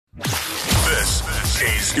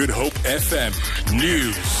This is Good Hope FM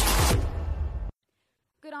News.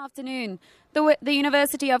 Good afternoon. The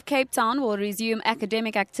University of Cape Town will resume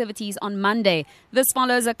academic activities on Monday. This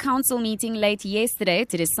follows a council meeting late yesterday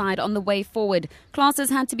to decide on the way forward. Classes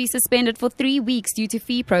had to be suspended for 3 weeks due to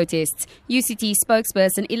fee protests. UCT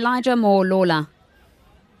spokesperson Elijah Moore-Lola.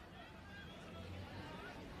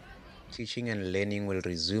 Teaching and learning will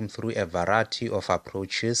resume through a variety of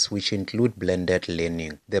approaches which include blended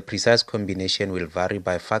learning. The precise combination will vary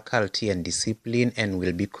by faculty and discipline and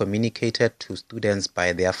will be communicated to students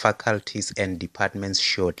by their faculties and departments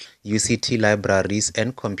shortly. UCT libraries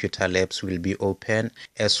and computer labs will be open,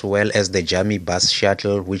 as well as the Jamie bus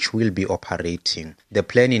shuttle which will be operating. The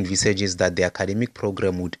plan envisages that the academic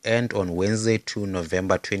program would end on Wednesday 2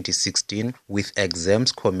 November 2016 with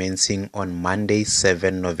exams commencing on Monday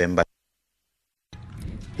 7 November.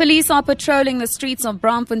 Police are patrolling the streets of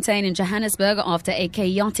Braamfontein in Johannesburg after a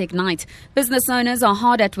chaotic night. Business owners are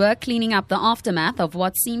hard at work cleaning up the aftermath of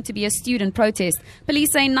what seemed to be a student protest.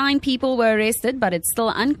 Police say 9 people were arrested, but it's still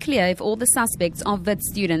unclear if all the suspects are Wit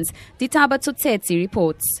students. Ditaba Tsotsetsi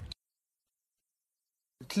reports.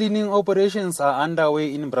 Cleaning operations are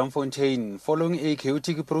underway in Braamfontein following a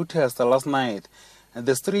chaotic protest last night.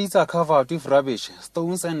 The streets are covered with rubbish,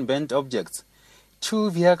 stones and bent objects.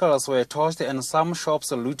 2 vehicles were torched and some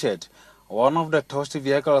shops looted. One of the torched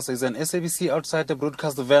vehicles is an SABC outside the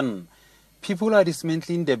broadcast van. People are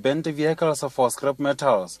dismantling the bent vehicles for scrap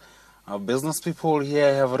metals. Business people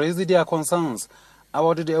here have raised their concerns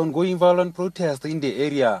about the ongoing violent protest in the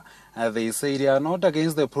area. They say they are not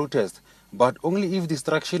against the protest, but only if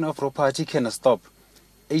destruction of property can stop.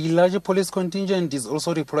 A large police contingent is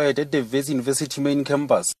also deployed at the Wits University main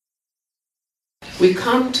campus. We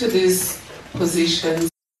come to this positions.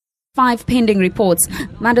 5 pending reports.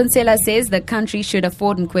 Madonsela says the country should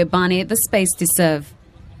afford Mkhwebane the space to serve.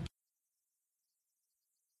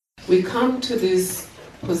 We come to these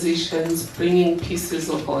positions bringing pieces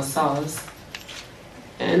of ourselves,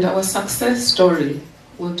 and our success story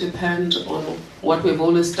will depend on what we've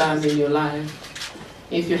always done in your life.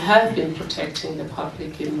 If you have been protecting the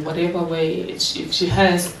public in whatever way she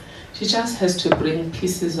just has to bring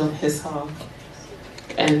pieces of herself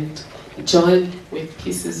and join with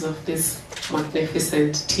pieces of this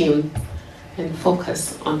magnificent team and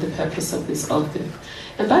focus on the purpose of this outfit.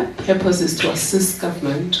 And that purpose is to assist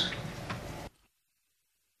government.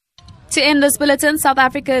 To end this bulletin, South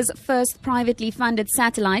Africa's first privately funded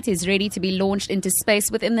satellite is ready to be launched into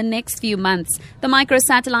space within the next few months. The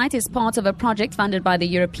microsatellite is part of a project funded by the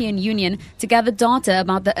European Union to gather data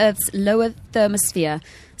about the Earth's lower thermosphere.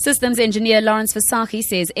 Systems engineer Lawrence Versace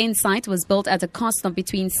says InSight was built at a cost of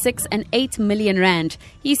between 6 and 8 million rand.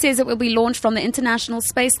 He says it will be launched from the International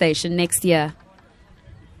Space Station next year.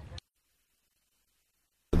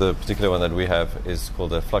 The particular one that we have is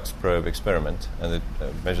called a flux probe experiment, and it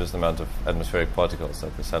measures the amount of atmospheric particles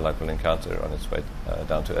that the satellite will encounter on its way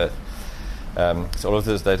down to Earth. So all of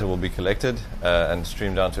this data will be collected and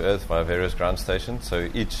streamed down to Earth via various ground stations. So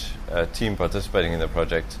each team participating in the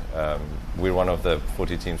project, we're one of the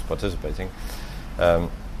 40 teams participating. So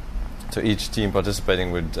each team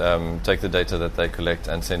participating would take the data that they collect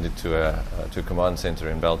and send it to a command center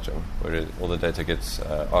in Belgium, where all the data gets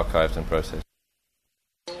archived and processed.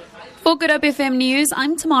 For Good Hope FM News,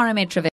 I'm Tamara Mitrovic.